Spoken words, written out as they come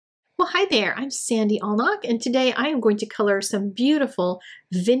Well, hi there, I'm Sandy Allnock, and today I am going to color some beautiful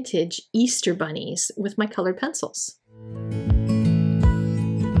vintage Easter bunnies with my colored pencils.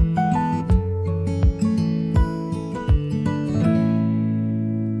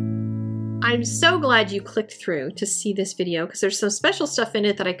 I'm so glad you clicked through to see this video because there's some special stuff in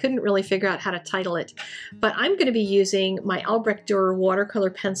it that I couldn't really figure out how to title it. But I'm going to be using my Albrecht Durer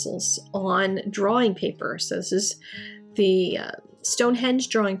watercolor pencils on drawing paper. So this is the Stonehenge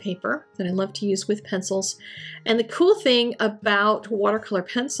drawing paper that I love to use with pencils. And the cool thing about watercolor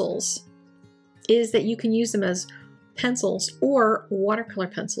pencils is that you can use them as pencils or watercolor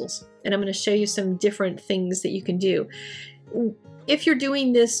pencils. And I'm going to show you some different things that you can do. If you're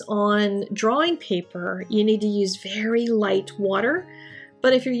doing this on drawing paper, you need to use very light water.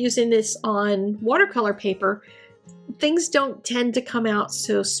 But if you're using this on watercolor paper, things don't tend to come out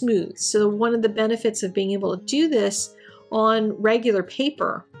so smooth. So one of the benefits of being able to do this on regular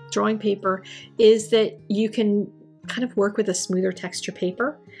paper, drawing paper, is that you can kind of work with a smoother texture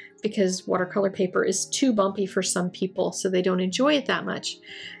paper because watercolor paper is too bumpy for some people, so they don't enjoy it that much.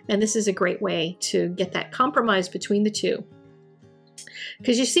 And this is a great way to get that compromise between the two.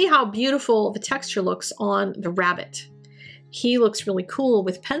 Because you see how beautiful the texture looks on the rabbit. He looks really cool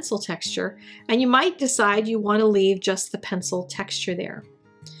with pencil texture, and you might decide you want to leave just the pencil texture there.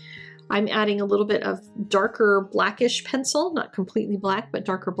 I'm adding a little bit of darker blackish pencil, not completely black, but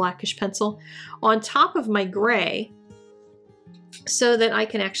darker blackish pencil on top of my gray so that I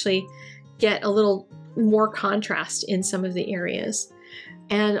can actually get a little more contrast in some of the areas.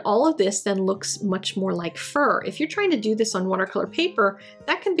 And all of this then looks much more like fur. If you're trying to do this on watercolor paper,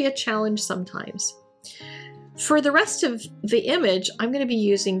 that can be a challenge sometimes. For the rest of the image, I'm going to be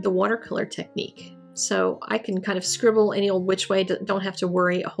using the watercolor technique. So I can kind of scribble any old which way, don't have to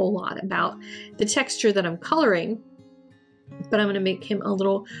worry a whole lot about the texture that I'm coloring. But I'm going to make him a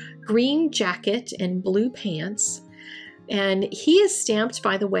little green jacket and blue pants. And he is stamped,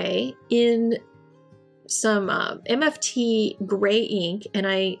 by the way, in some MFT gray ink, and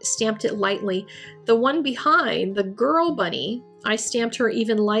I stamped it lightly. The one behind, the girl bunny, I stamped her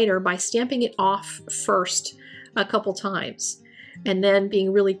even lighter by stamping it off first a couple times, and then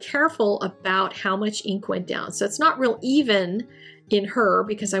being really careful about how much ink went down. So it's not real even in her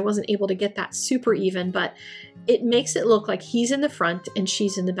because I wasn't able to get that super even, but it makes it look like he's in the front and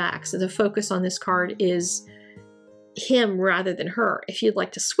she's in the back. So the focus on this card is him rather than her. If you'd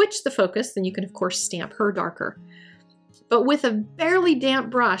like to switch the focus, then you can of course stamp her darker. But with a barely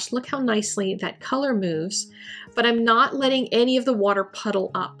damp brush, look how nicely that color moves. But I'm not letting any of the water puddle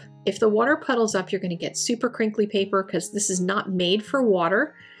up. If the water puddles up, you're going to get super crinkly paper because this is not made for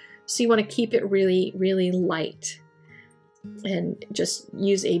water. So you want to keep it really, really light. And just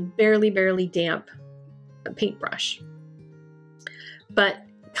use a barely damp paintbrush. But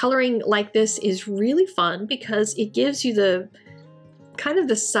coloring like this is really fun because it gives you the kind of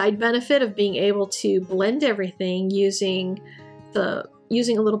the side benefit of being able to blend everything using a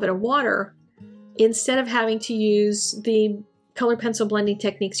little bit of water instead of having to use the color pencil blending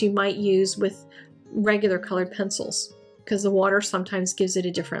techniques you might use with regular colored pencils because the water sometimes gives it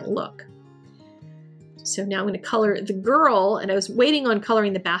a different look. So now I'm going to color the girl, and I was waiting on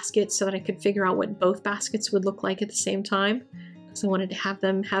coloring the basket so that I could figure out what both baskets would look like at the same time. So I wanted to have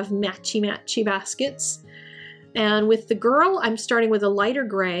them have matchy baskets. And with the girl, I'm starting with a lighter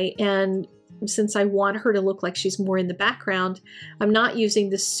gray, and since I want her to look like she's more in the background, I'm not using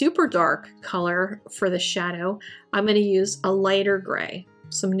the super dark color for the shadow. I'm going to use a lighter gray.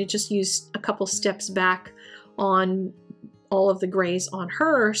 So I'm going to just use a couple steps back on all of the grays on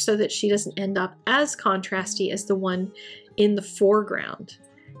her so that she doesn't end up as contrasty as the one in the foreground,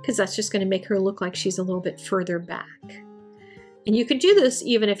 because that's just going to make her look like she's a little bit further back. And you can do this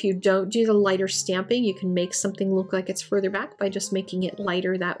even if you don't do the lighter stamping. You can make something look like it's further back by just making it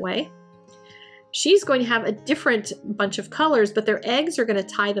lighter that way. She's going to have a different bunch of colors, but their eggs are going to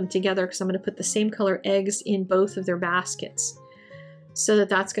tie them together because I'm going to put the same color eggs in both of their baskets. So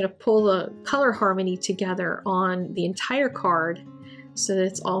that's going to pull the color harmony together on the entire card so that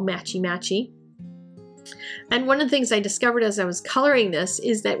it's all matchy-matchy. And one of the things I discovered as I was coloring this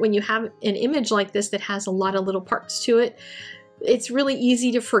is that when you have an image like this that has a lot of little parts to it, it's really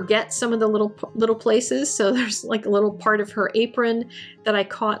easy to forget some of the little places. So there's like a little part of her apron that I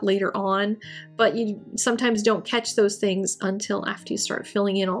caught later on, but you sometimes don't catch those things until after you start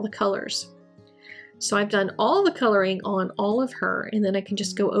filling in all the colors. So I've done all the coloring on all of her, and then I can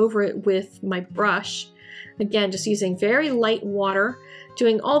just go over it with my brush. Again, just using very light water,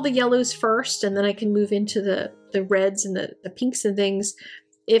 doing all the yellows first, and then I can move into the reds and the pinks and things.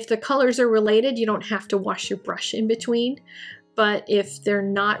 If the colors are related, you don't have to wash your brush in between. But if they're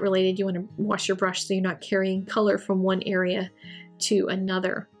not related, you want to wash your brush so you're not carrying color from one area to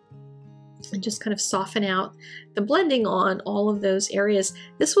another. And just kind of soften out the blending on all of those areas.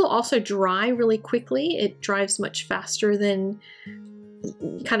 This will also dry really quickly. It dries much faster than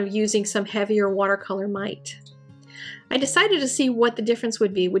kind of using some heavier watercolor might. I decided to see what the difference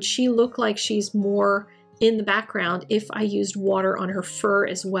would be. Would she look like she's more in the background if I used water on her fur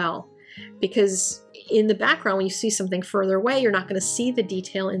as well? Because in the background, when you see something further away, you're not going to see the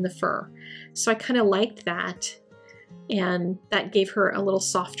detail in the fur. So I kind of liked that, and that gave her a little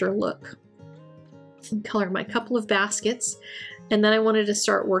softer look. Color my couple of baskets, and then I wanted to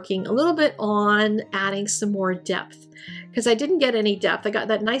start working a little bit on adding some more depth, because I didn't get any depth. I got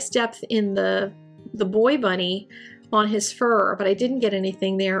that nice depth in the boy bunny on his fur, but I didn't get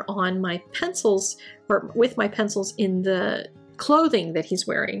anything there on my pencils, or with my pencils in the clothing that he's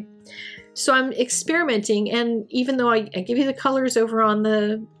wearing. So I'm experimenting, and even though I give you the colors over on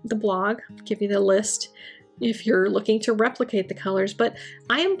the blog, give you the list if you're looking to replicate the colors, but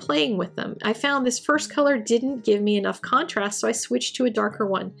I am playing with them. I found this first color didn't give me enough contrast, so I switched to a darker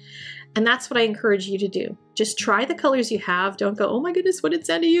one. And that's what I encourage you to do. Just try the colors you have. Don't go, oh my goodness, what did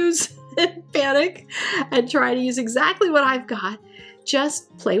Sandy use? Panic, and try to use exactly what I've got.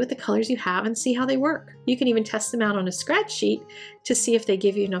 Just play with the colors you have and see how they work. You can even test them out on a scratch sheet to see if they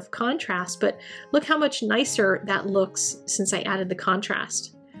give you enough contrast, but look how much nicer that looks since I added the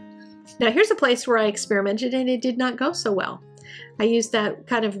contrast. Now here's a place where I experimented and it did not go so well. I used that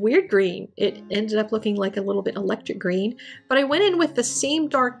kind of weird green. It ended up looking like a little bit electric green, but I went in with the same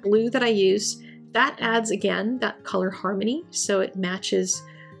dark blue that I used. That adds, again, that color harmony, so it matches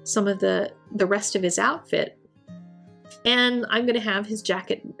some of the rest of his outfit. And I'm going to have his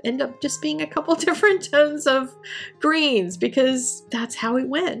jacket end up just being a couple different tones of greens because that's how it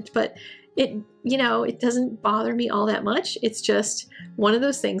went. But it, you know, it doesn't bother me all that much. It's just one of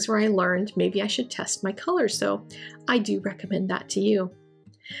those things where I learned maybe I should test my colors. So I do recommend that to you.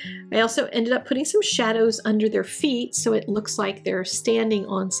 I also ended up putting some shadows under their feet so it looks like they're standing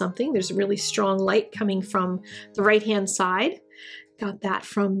on something. There's really strong light coming from the right-hand side. Got that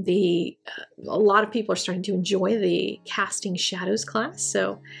from a lot of people are starting to enjoy the casting shadows class.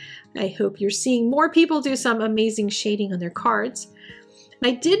 So I hope you're seeing more people do some amazing shading on their cards.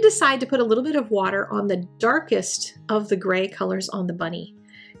 And I did decide to put a little bit of water on the darkest of the gray colors on the bunny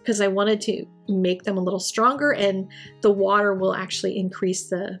because I wanted to make them a little stronger, and the water will actually increase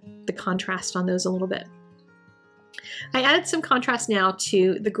the contrast on those a little bit. I added some contrast now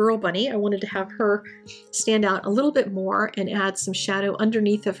to the girl bunny. I wanted to have her stand out a little bit more and add some shadow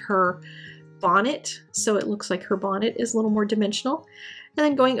underneath of her bonnet so it looks like her bonnet is a little more dimensional. And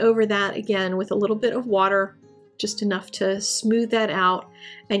then going over that again with a little bit of water, just enough to smooth that out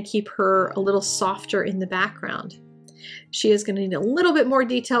and keep her a little softer in the background. She is going to need a little bit more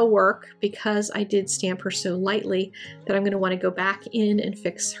detail work because I did stamp her so lightly that I'm going to want to go back in and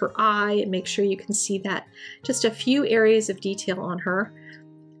fix her eye and make sure you can see that just a few areas of detail on her.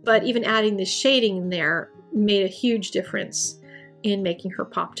 But even adding the shading in there made a huge difference in making her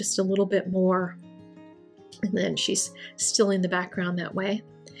pop just a little bit more. And then she's still in the background that way.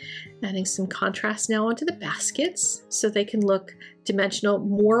 Adding some contrast now onto the baskets so they can look dimensional.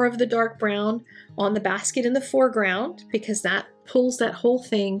 More of the dark brown on the basket in the foreground because that pulls that whole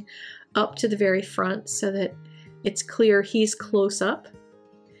thing up to the very front so that it's clear he's close up.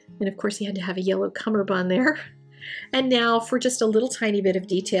 And of course he had to have a yellow cummerbund there. And now for just a little tiny bit of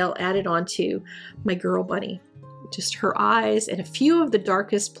detail added onto my girl bunny. Just her eyes and a few of the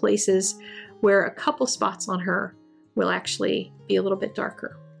darkest places where a couple spots on her will actually be a little bit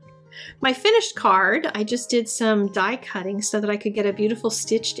darker. My finished card, I just did some die cutting so that I could get a beautiful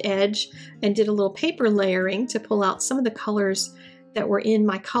stitched edge and did a little paper layering to pull out some of the colors that were in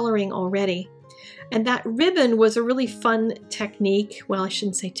my coloring already. And that ribbon was a really fun technique. Well, I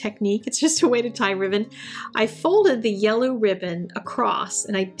shouldn't say technique, it's just a way to tie ribbon. I folded the yellow ribbon across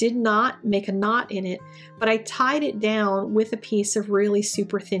and I did not make a knot in it, but I tied it down with a piece of really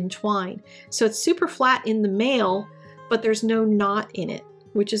super thin twine. So it's super flat in the mail, but there's no knot in it,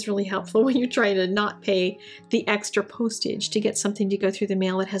 which is really helpful when you're trying to not pay the extra postage to get something to go through the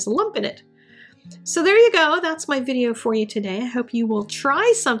mail that has a lump in it. So there you go. That's my video for you today. I hope you will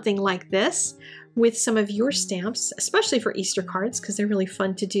try something like this with some of your stamps, especially for Easter cards, because they're really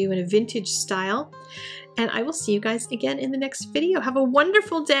fun to do in a vintage style. And I will see you guys again in the next video. Have a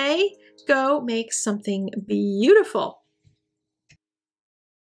wonderful day. Go make something beautiful.